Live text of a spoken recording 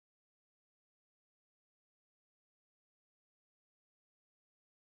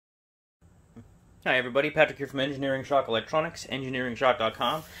Hi everybody, Patrick here from Engineering Shock Electronics,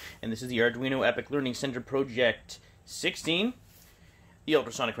 engineeringshock.com, and this is the Arduino Epoch Learning Center Project 16, the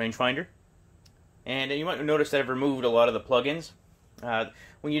Ultrasonic rangefinder. And you might notice that I've removed a lot of the plugins.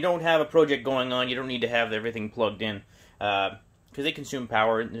 When you don't have a project going on, you don't need to have everything plugged in, because they consume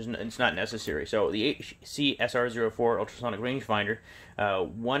power, and it's not necessary. So the HCSR04 Ultrasonic rangefinder,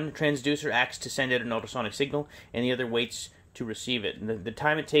 one transducer acts to send out an ultrasonic signal, and the other waits to receive it. And the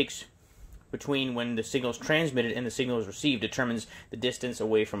time it takes between when the signal is transmitted and the signal is received determines the distance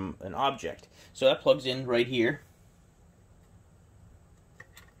away from an object. So that plugs in right here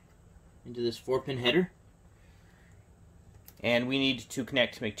into this 4-pin header, and we need to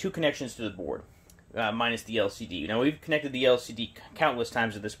make two connections to the board, minus the LCD. Now we've connected the LCD countless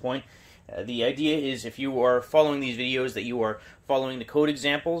times at this point. The idea is, if you are following these videos, that you are following the code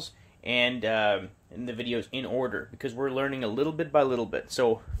examples and the videos in order, because we're learning a little bit by little bit.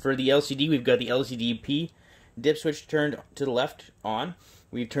 So for the LCD, we've got the LCD P dip switch turned to the left on.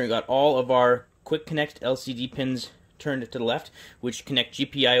 We've got all of our quick connect LCD pins turned to the left, which connect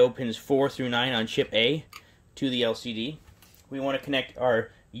GPIO pins 4 through 9 on chip A to the LCD. We want to connect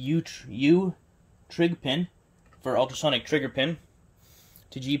our U trig pin for ultrasonic trigger pin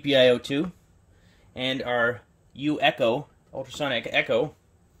to GPIO 2, and our U echo ultrasonic echo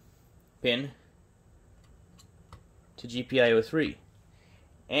pin to GPIO 3.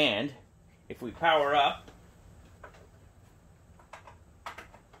 And if we power up,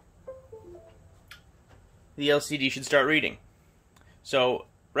 the LCD should start reading. So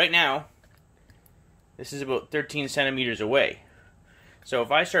right now, this is about 13 centimeters away. So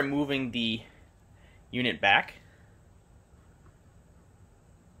if I start moving the unit back,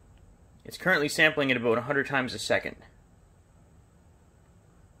 it's currently sampling at about 100 times a second.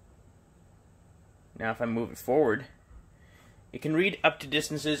 Now if I move it forward, it can read up to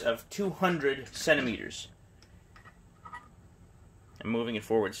distances of 200 centimeters. I'm moving it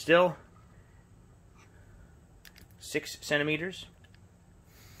forward still. 6 centimeters.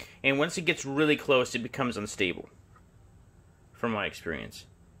 And once it gets really close, it becomes unstable, from my experience.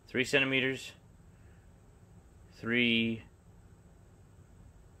 3 centimeters. 3.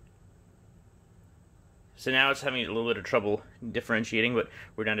 So now it's having a little bit of trouble differentiating, but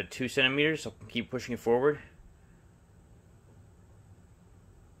we're down to 2 centimeters, so I'll keep pushing it forward.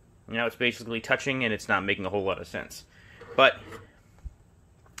 Now it's basically touching, and it's not making a whole lot of sense. But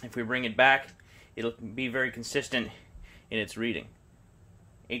if we bring it back, it'll be very consistent in its reading.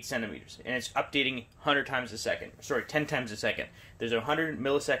 8 centimeters. And it's updating 100 times a second. Sorry, 10 times a second. There's a 100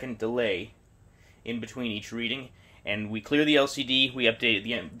 millisecond delay in between each reading. And we clear the LCD, we update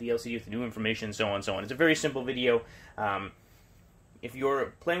the LCD with the new information, so on and so on. It's a very simple video. If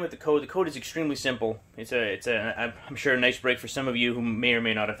you're playing with the code is extremely simple. I'm sure a nice break for some of you who may or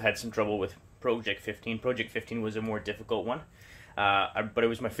may not have had some trouble with Project 15. Project 15 was a more difficult one. But it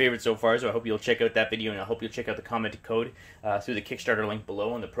was my favorite so far, so I hope you'll check out that video, and I hope you'll check out the commented code through the Kickstarter link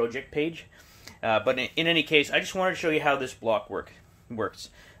below on the project page. But in any case, I just wanted to show you how this block works.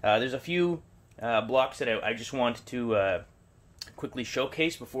 There's a few blocks that I just want to quickly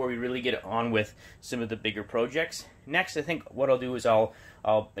showcase before we really get on with some of the bigger projects. Next, I think what I'll do is I'll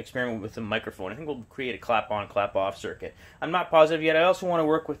experiment with the microphone. I think we'll create a clap-on, clap-off circuit. I'm not positive yet. I also want to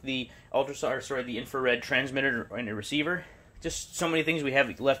work with the the infrared transmitter and a receiver. Just so many things we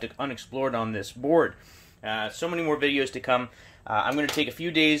have left unexplored on this board. So many more videos to come. I'm going to take a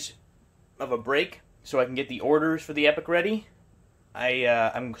few days of a break so I can get the orders for the Epoch ready.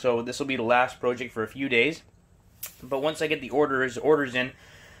 So this will be the last project for a few days. But once I get the orders in,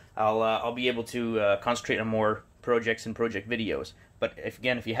 I'll be able to concentrate on more projects and project videos. But if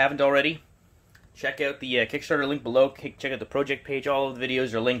you haven't already, check out the Kickstarter link below. Check out the project page. All of the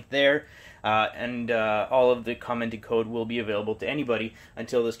videos are linked there, and all of the commented code will be available to anybody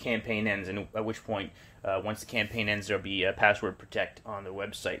until this campaign ends. And at which point, once the campaign ends, there'll be a password protect on the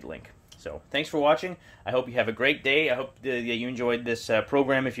website link. So thanks for watching. I hope you have a great day. I hope that you enjoyed this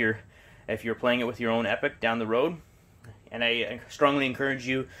program if you're playing it with your own Epoch down the road. And I strongly encourage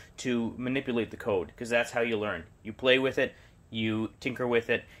you to manipulate the code, because that's how you learn. You play with it, you tinker with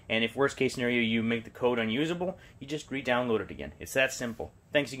it, and if worst case scenario you make the code unusable, you just re-download it again. It's that simple.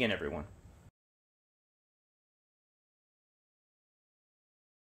 Thanks again, everyone.